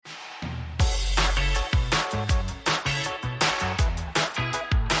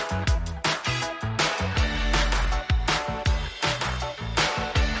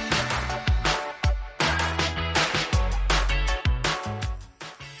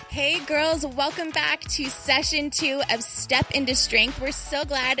Hey girls, welcome back to session 2 of Step into Strength. We're so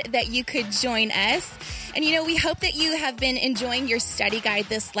glad that you could join us. And we hope that you have been enjoying your study guide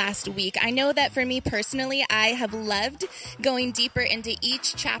this last week. I know that for me personally, I have loved going deeper into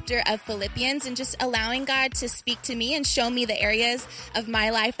each chapter of Philippians and just allowing God to speak to me and show me the areas of my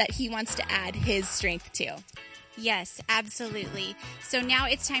life that He wants to add His strength to. Yes, absolutely. So now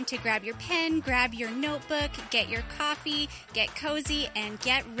it's time to grab your pen, grab your notebook, get your coffee, get cozy, and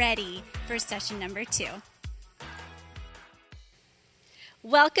get ready for session number 2.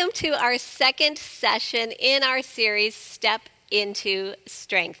 Welcome to our second session in our series, Step into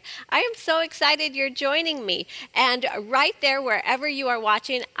Strength. I am so excited you're joining me. And right there, wherever you are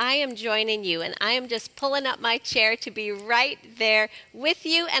watching, I am joining you. And I am just pulling up my chair to be right there with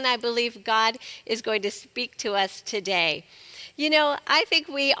you. And I believe God is going to speak to us today. I think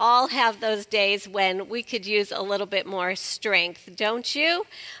we all have those days when we could use a little bit more strength, don't you?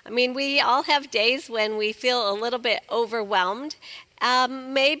 We all have days when we feel a little bit overwhelmed.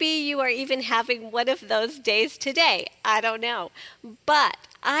 Maybe you are even having one of those days today. I don't know. But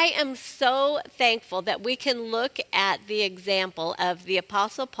I am so thankful that we can look at the example of the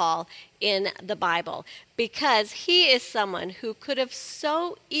Apostle Paul in the Bible, because he is someone who could have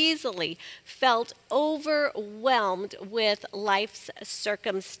so easily felt overwhelmed with life's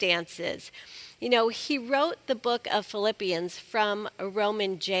circumstances. He wrote the book of Philippians from a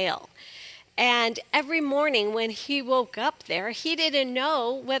Roman jail. And every morning when he woke up there, he didn't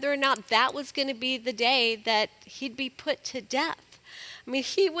know whether or not that was going to be the day that he'd be put to death.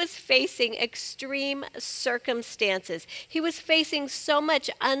 He was facing extreme circumstances. He was facing so much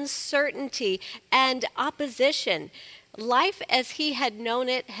uncertainty and opposition. Life as he had known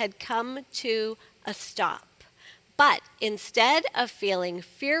it had come to a stop. But instead of feeling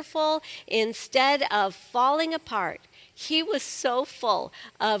fearful, instead of falling apart, he was so full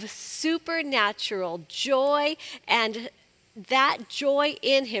of supernatural joy, and that joy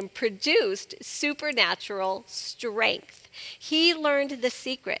in him produced supernatural strength. He learned the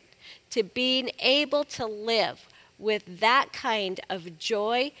secret to being able to live with that kind of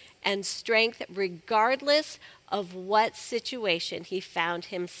joy and strength regardless of what situation he found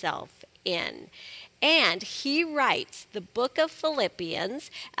himself in. And he writes the book of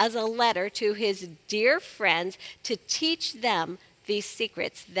Philippians as a letter to his dear friends to teach them these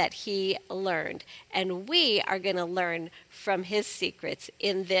secrets that he learned. And we are going to learn from his secrets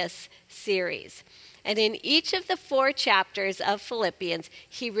in this series. And in each of the 4 chapters of Philippians,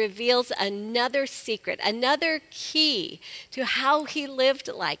 he reveals another secret, another key to how he lived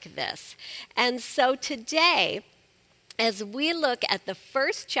like this. And so today, as we look at the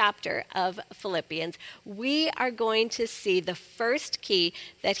first chapter of Philippians, we are going to see the first key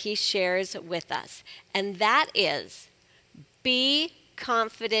that he shares with us. And that is, be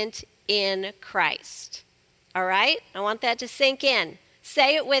confident in Christ. All right? I want that to sink in.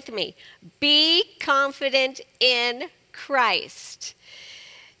 Say it with me. Be confident in Christ.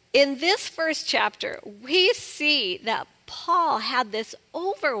 In this first chapter, we see that Paul had this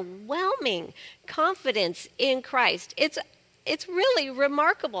overwhelming confidence in Christ. It's really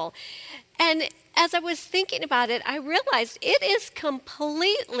remarkable. And as I was thinking about it, I realized it is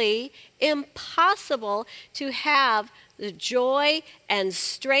completely impossible to have the joy and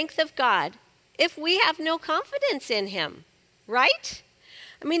strength of God if we have no confidence in Him, right?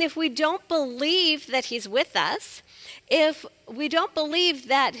 If we don't believe that He's with us, if we don't believe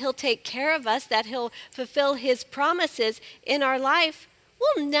that He'll take care of us, that He'll fulfill His promises in our life,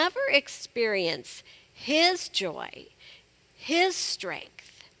 we'll never experience His joy, His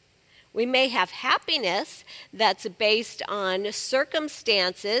strength. We may have happiness that's based on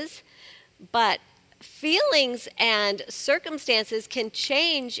circumstances, but feelings and circumstances can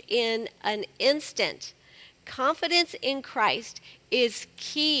change in an instant. Confidence in Christ is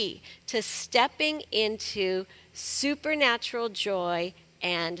key to stepping into supernatural joy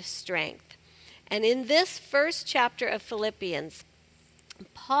and strength. And in this first chapter of Philippians,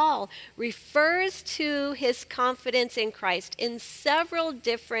 Paul refers to his confidence in Christ in several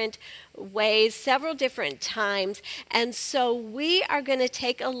different ways, several different times. And so we are going to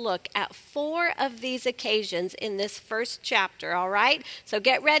take a look at 4 of these occasions in this first chapter, all right? So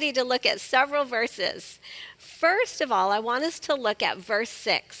get ready to look at several verses. First of all, I want us to look at verse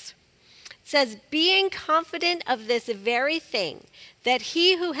 6. It says, being confident of this very thing, that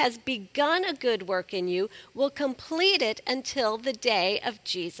he who has begun a good work in you will complete it until the day of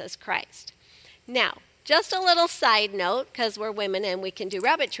Jesus Christ. Now, just a little side note, because we're women and we can do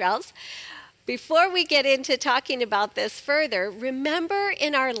rabbit trails. Before we get into talking about this further, remember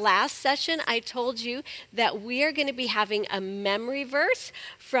in our last session, I told you that we are going to be having a memory verse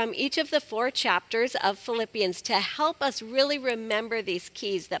from each of the 4 chapters of Philippians to help us really remember these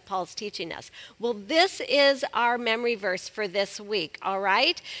keys that Paul's teaching us. Well, this is our memory verse for this week, all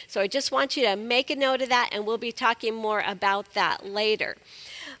right? So I just want you to make a note of that, and we'll be talking more about that later.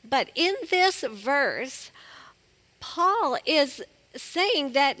 But in this verse, Paul is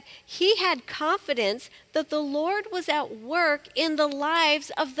saying that he had confidence that the Lord was at work in the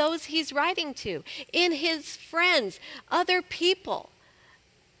lives of those he's writing to, in his friends, other people.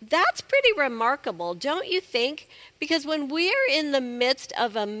 That's pretty remarkable, don't you think? Because when we're in the midst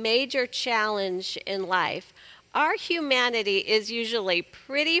of a major challenge in life, our humanity is usually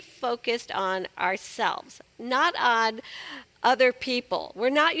pretty focused on ourselves, not on other people.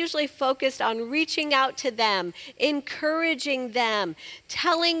 We're not usually focused on reaching out to them, encouraging them,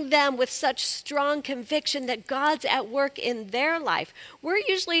 telling them with such strong conviction that God's at work in their life. We're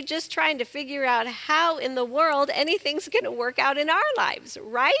usually just trying to figure out how in the world anything's going to work out in our lives,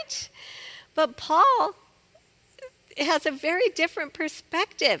 right? But Paul has a very different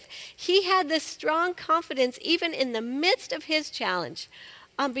perspective. He had this strong confidence even in the midst of his challenge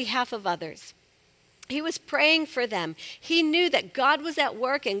on behalf of others. He was praying for them. He knew that God was at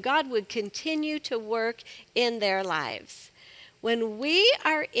work and God would continue to work in their lives. When we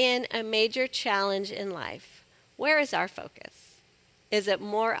are in a major challenge in life, where is our focus? Is it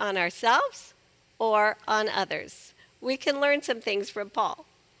more on ourselves or on others? We can learn some things from Paul.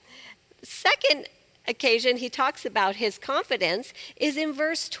 Second occasion he talks about his confidence is in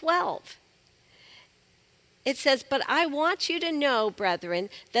verse 12. It says, "But I want you to know, brethren,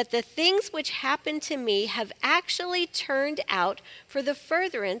 that the things which happened to me have actually turned out for the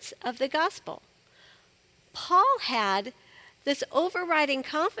furtherance of the gospel." Paul had this overriding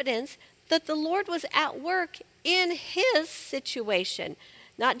confidence that the Lord was at work in his situation,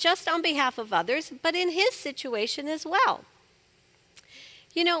 not just on behalf of others, but in his situation as well.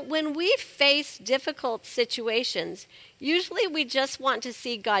 You know, when we face difficult situations, usually we just want to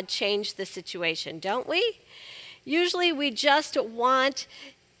see God change the situation, don't we? Usually we just want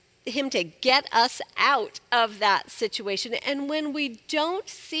him to get us out of that situation. And when we don't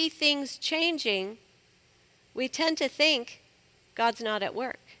see things changing, we tend to think God's not at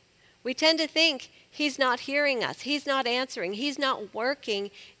work. We tend to think he's not hearing us, he's not answering, he's not working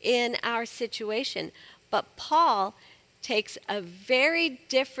in our situation. But Paul takes a very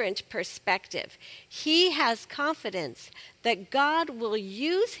different perspective. He has confidence that God will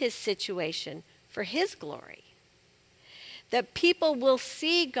use his situation for his glory, that people will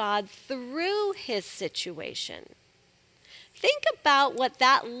see God through his situation. Think about what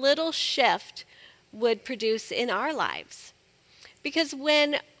that little shift would produce in our lives. Because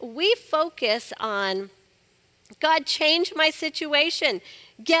when we focus on, God, change my situation,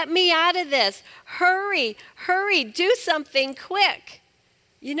 get me out of this, hurry, do something quick.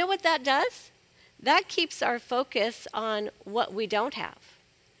 You know what that does? That keeps our focus on what we don't have,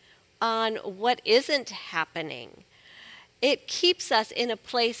 on what isn't happening. It keeps us in a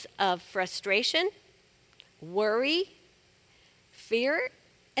place of frustration, worry, fear,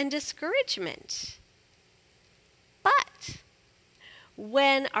 and discouragement. But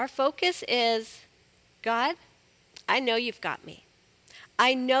when our focus is, God, I know you've got me.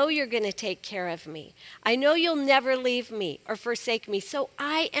 I know you're going to take care of me. I know you'll never leave me or forsake me. So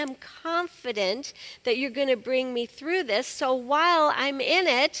I am confident that you're going to bring me through this. So while I'm in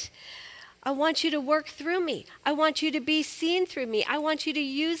it, I want you to work through me. I want you to be seen through me. I want you to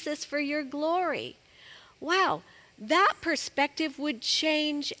use this for your glory. Wow, that perspective would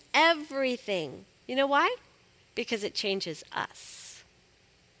change everything. You know why? Because it changes us.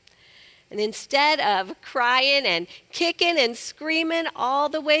 And instead of crying and kicking and screaming all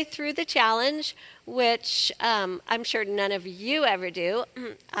the way through the challenge, which I'm sure none of you ever do,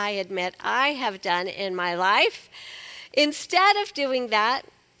 I admit I have done in my life, instead of doing that,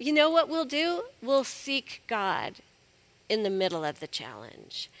 you know what we'll do? We'll seek God in the middle of the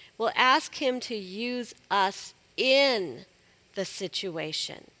challenge. We'll ask him to use us in the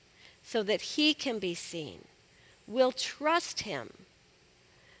situation so that he can be seen. We'll trust him.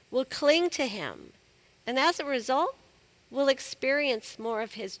 We'll cling to him. And as a result, we'll experience more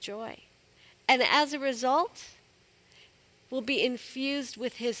of his joy. And as a result, we'll be infused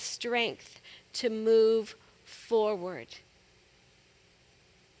with his strength to move forward.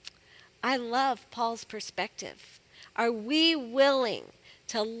 I love Paul's perspective. Are we willing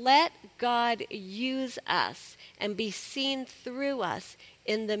to let God use us and be seen through us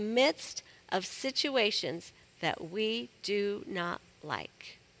in the midst of situations that we do not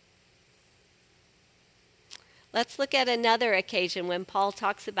like? Let's look at another occasion when Paul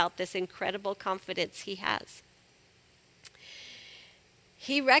talks about this incredible confidence he has.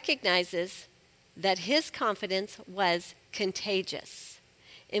 He recognizes that his confidence was contagious.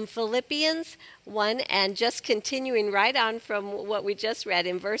 In Philippians 1, and just continuing right on from what we just read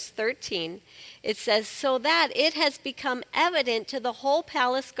in verse 13, it says, "So that it has become evident to the whole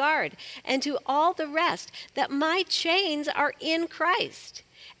palace guard and to all the rest that my chains are in Christ.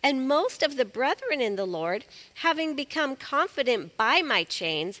 And most of the brethren in the Lord, having become confident by my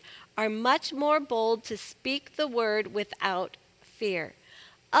chains, are much more bold to speak the word without fear."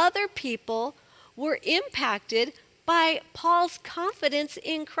 Other people were impacted by Paul's confidence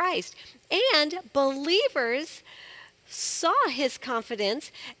in Christ. And believers saw his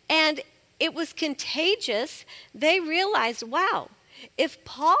confidence, and it was contagious. They realized, wow, if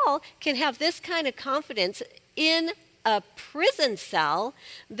Paul can have this kind of confidence in a prison cell,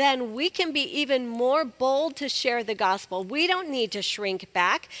 then we can be even more bold to share the gospel. We don't need to shrink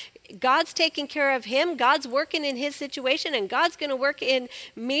back. God's taking care of him. God's working in his situation, and God's going to work in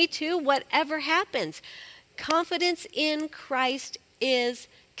me too, whatever happens. Confidence in Christ is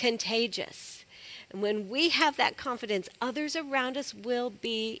contagious. And when we have that confidence, others around us will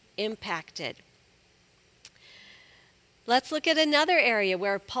be impacted. Let's look at another area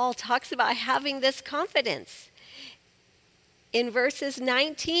where Paul talks about having this confidence. In verses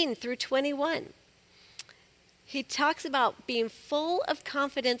 19 through 21, he talks about being full of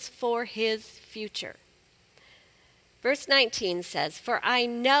confidence for his future. Verse 19 says, "For I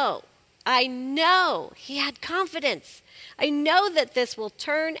know," he had confidence. "I know that this will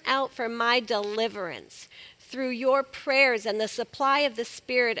turn out for my deliverance through your prayers and the supply of the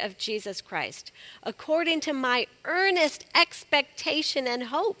Spirit of Jesus Christ, according to my earnest expectation and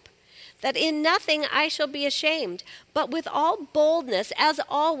hope, that in nothing I shall be ashamed, but with all boldness, as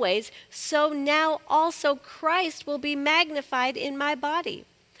always, so now also Christ will be magnified in my body,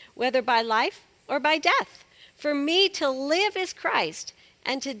 whether by life or by death. For me to live is Christ,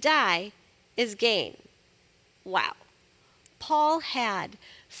 and to die is gain." Wow. Paul had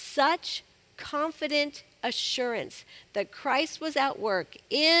such confident assurance that Christ was at work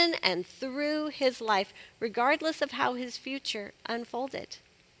in and through his life, regardless of how his future unfolded.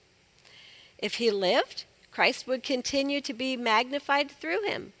 If he lived, Christ would continue to be magnified through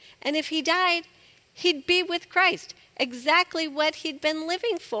him. And if he died, he'd be with Christ. Exactly what he'd been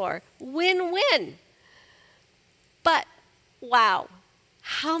living for. Win-win. But, wow,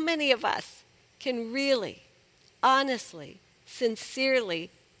 how many of us can really, honestly,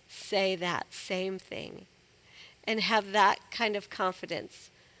 sincerely say that same thing and have that kind of confidence?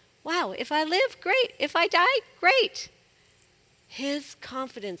 Wow, if I live, great. If I die, great. His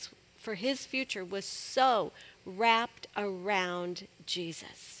confidence for his future was so wrapped around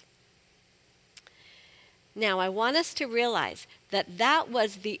Jesus. Now, I want us to realize that that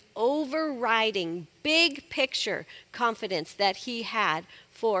was the overriding big picture confidence that he had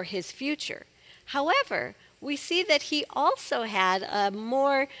for his future. However, we see that he also had a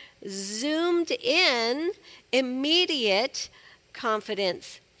more zoomed in, immediate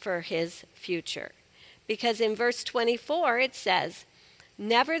confidence for his future. Because in verse 24 it says,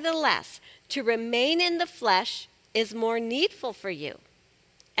 "Nevertheless, to remain in the flesh is more needful for you.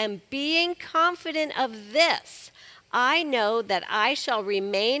 And being confident of this, I know that I shall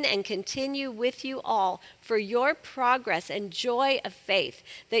remain and continue with you all for your progress and joy of faith,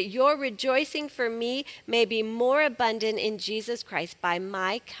 that your rejoicing for me may be more abundant in Jesus Christ by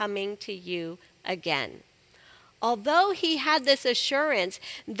my coming to you again." Although he had this assurance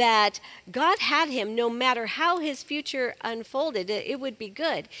that God had him, no matter how his future unfolded, it would be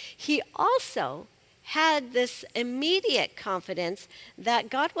good, he also had this immediate confidence that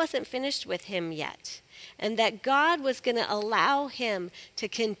God wasn't finished with him yet, and that God was going to allow him to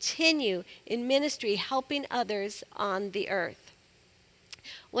continue in ministry, helping others on the earth.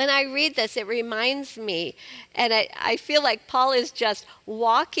 When I read this, it reminds me, and I feel like Paul is just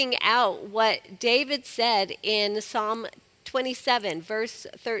walking out what David said in Psalm 27, verse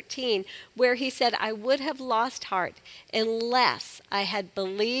 13, where he said, "I would have lost heart unless I had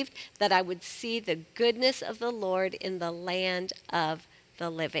believed that I would see the goodness of the Lord in the land of the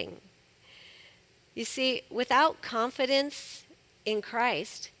living." You see, without confidence in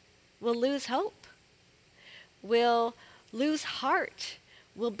Christ, we'll lose hope. We'll lose heart.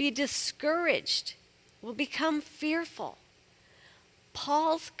 We'll be discouraged. We'll become fearful.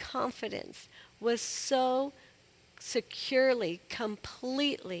 Paul's confidence was so securely,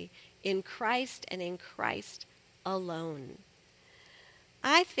 completely in Christ and in Christ alone.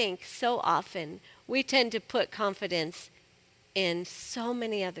 I think so often we tend to put confidence in so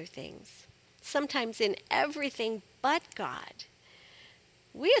many other things. sometimes in everything but God,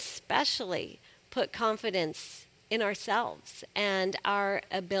 we especially put confidence in ourselves and our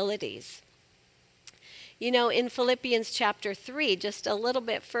abilities. You know, in Philippians chapter 3, just a little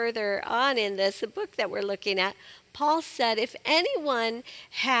bit further on in the book that we're looking at, Paul said, if anyone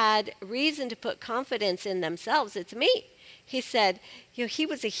had reason to put confidence in themselves, it's me. He said, he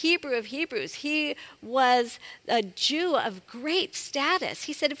was a Hebrew of Hebrews. He was a Jew of great status.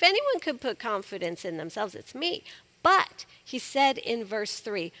 He said, if anyone could put confidence in themselves, it's me. But, he said in verse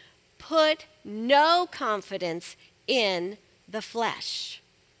 3, put no confidence in the flesh.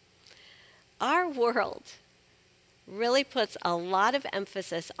 Our world really puts a lot of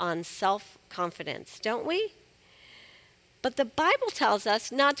emphasis on self-confidence, don't we? But the Bible tells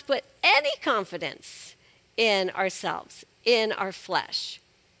us not to put any confidence in ourselves, in our flesh.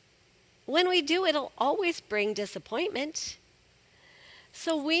 When we do, it'll always bring disappointment.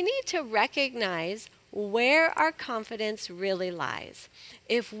 So we need to recognize where our confidence really lies.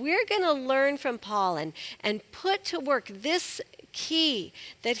 If we're going to learn from Paul and put to work this key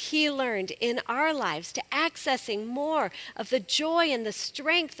that he learned in our lives to accessing more of the joy and the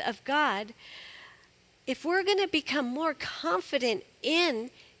strength of God, if we're going to become more confident in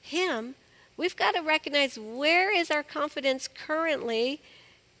him, we've got to recognize, where is our confidence currently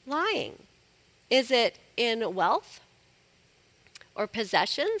lying? Is it in wealth or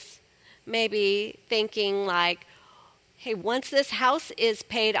possessions? Maybe thinking like, hey, once this house is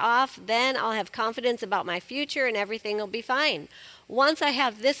paid off, then I'll have confidence about my future and everything will be fine. Once I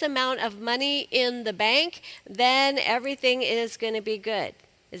have this amount of money in the bank, then everything is going to be good.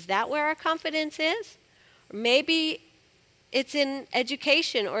 Is that where our confidence is? Or maybe it's in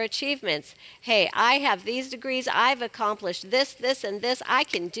education or achievements. Hey, I have these degrees, I've accomplished this, this, and this, I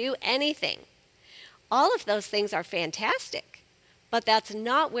can do anything. All of those things are fantastic, but that's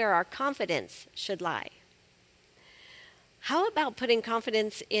not where our confidence should lie. How about putting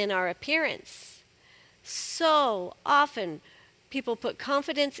confidence in our appearance? So often people put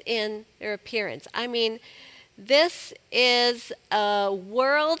confidence in their appearance. I mean, this is a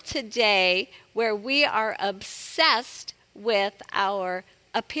world today where we are obsessed with our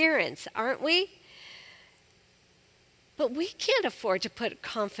appearance, aren't we? But we can't afford to put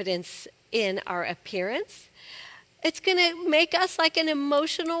confidence in our appearance. It's going to make us like an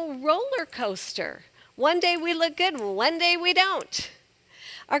emotional roller coaster. One day we look good, one day we don't.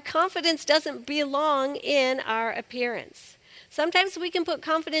 Our confidence doesn't belong in our appearance. Sometimes we can put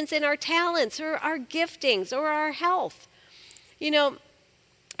confidence in our talents or our giftings or our health. You know,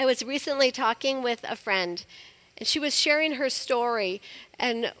 I was recently talking with a friend, and she was sharing her story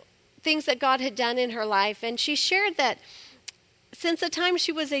and things that God had done in her life. And she shared that since the time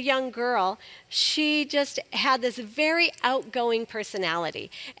she was a young girl, she just had this very outgoing personality.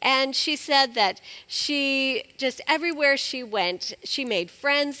 And she said that she just, everywhere she went, she made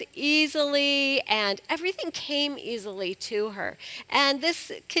friends easily, and everything came easily to her. And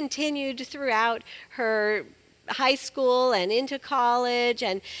this continued throughout her high school and into college.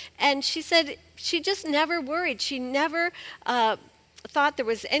 And she said she just never worried. She never thought there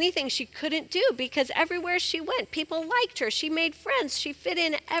was anything she couldn't do, because everywhere she went, people liked her. She made friends. She fit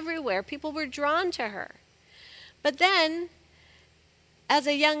in everywhere. People were drawn to her. But then, as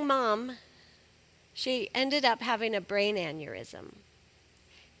a young mom, she ended up having a brain aneurysm.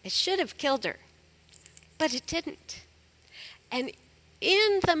 It should have killed her, but it didn't. And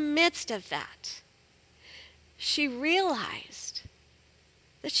in the midst of that, she realized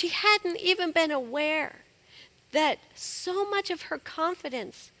that she hadn't even been aware that so much of her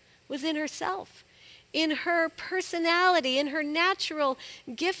confidence was in herself, in her personality, in her natural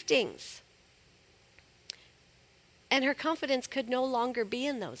giftings. And her confidence could no longer be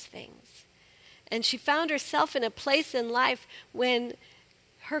in those things. And she found herself in a place in life when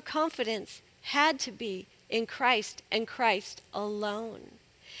her confidence had to be in Christ and Christ alone.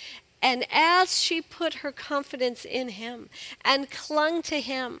 And as she put her confidence in him and clung to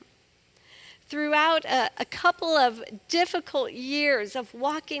him, throughout a couple of difficult years of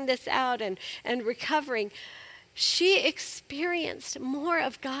walking this out and recovering, she experienced more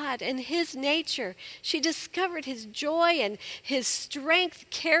of God and his nature. She discovered his joy, and his strength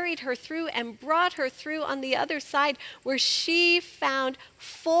carried her through and brought her through on the other side, where she found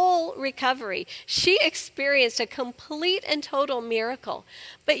full recovery. She experienced a complete and total miracle.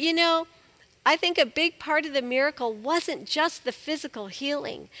 But you know, I think a big part of the miracle wasn't just the physical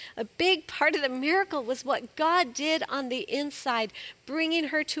healing. A big part of the miracle was what God did on the inside, bringing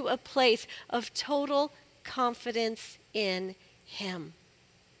her to a place of total confidence in him.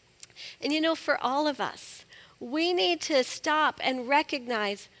 And you know, for all of us, we need to stop and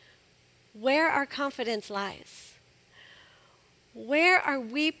recognize where our confidence lies. Where are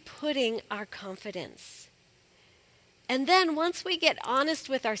we putting our confidence? And then once we get honest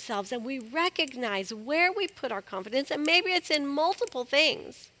with ourselves and we recognize where we put our confidence, and maybe it's in multiple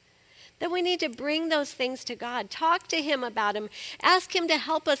things, then we need to bring those things to God. Talk to Him about them. Ask Him to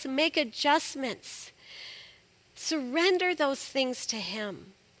help us make adjustments. Surrender those things to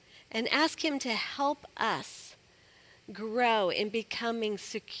Him and ask Him to help us grow in becoming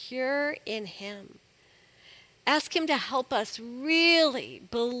secure in Him. Ask Him to help us really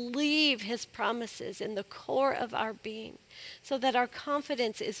believe His promises in the core of our being so that our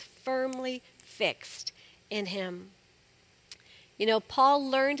confidence is firmly fixed in Him. You know, Paul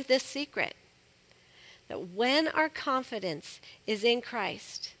learned this secret, that when our confidence is in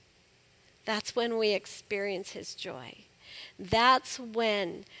Christ, that's when we experience His joy. That's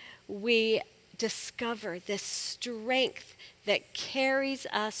when we discover this strength that carries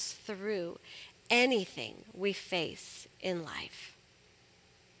us through anything we face in life.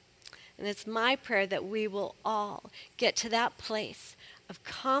 And it's my prayer that we will all get to that place of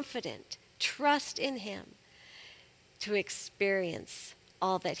confident trust in Him to experience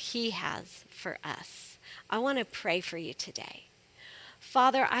all that He has for us. I want to pray for you today.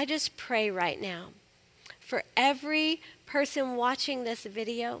 Father, I just pray right now for every person watching this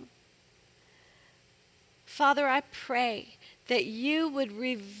video. Father, I pray that You would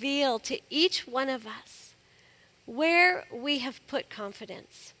reveal to each one of us where we have put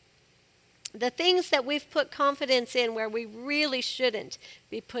confidence. The things that we've put confidence in where we really shouldn't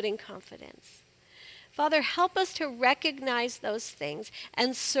be putting confidence. Father, help us to recognize those things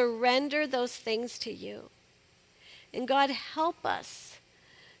and surrender those things to You. And God, help us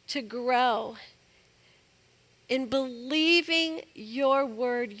to grow in believing Your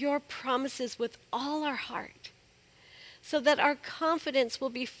word, Your promises with all our heart, so that our confidence will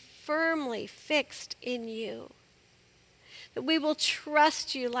be firmly fixed in You, that we will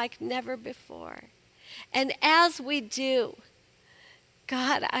trust You like never before. And as we do,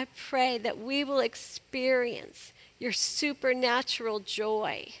 God, I pray that we will experience Your supernatural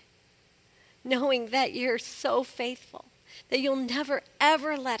joy, knowing that You're so faithful, that You'll never,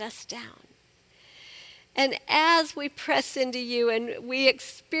 ever let us down. And as we press into You and we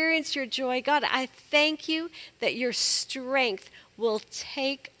experience Your joy, God, I thank You that Your strength will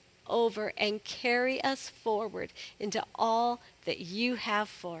take over and carry us forward into all that You have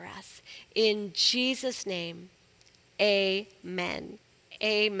for us. In Jesus' name, amen.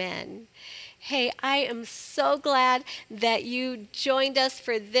 Amen. Hey, I am so glad that you joined us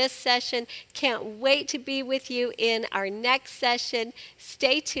for this session. Can't wait to be with you in our next session.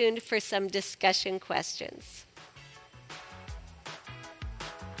 Stay tuned for some discussion questions.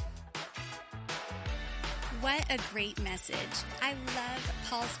 What a great message. I love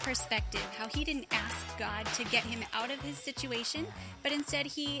Paul's perspective, how he didn't ask God to get him out of his situation, but instead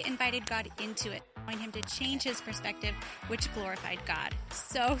he invited God into it, allowing him to change his perspective, which glorified God.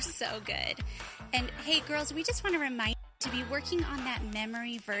 So good. And hey, girls, we just want to remind you to be working on that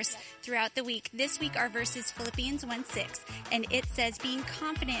memory verse throughout the week. This week, our verse is Philippians 1:6, and it says, being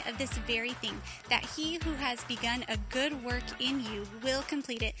confident of this very thing, that He who has begun a good work in you will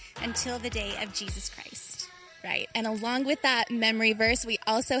complete it until the day of Jesus Christ. Right. And along with that memory verse, we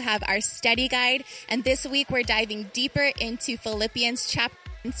also have our study guide. And this week, we're diving deeper into Philippians chapter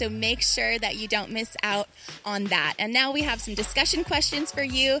 1. So make sure that you don't miss out on that. And now we have some discussion questions for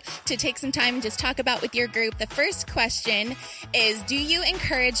you to take some time and just talk about with your group. The first question is, do you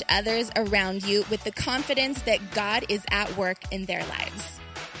encourage others around you with the confidence that God is at work in their lives?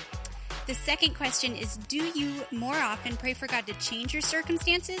 The second question is, do you more often pray for God to change your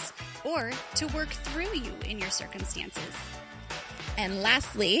circumstances or to work through you in your circumstances? And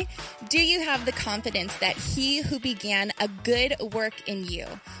lastly, do you have the confidence that He who began a good work in you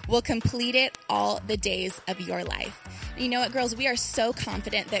will complete it all the days of your life? You know what, girls? We are so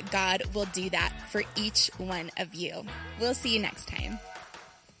confident that God will do that for each one of you. We'll see you next time.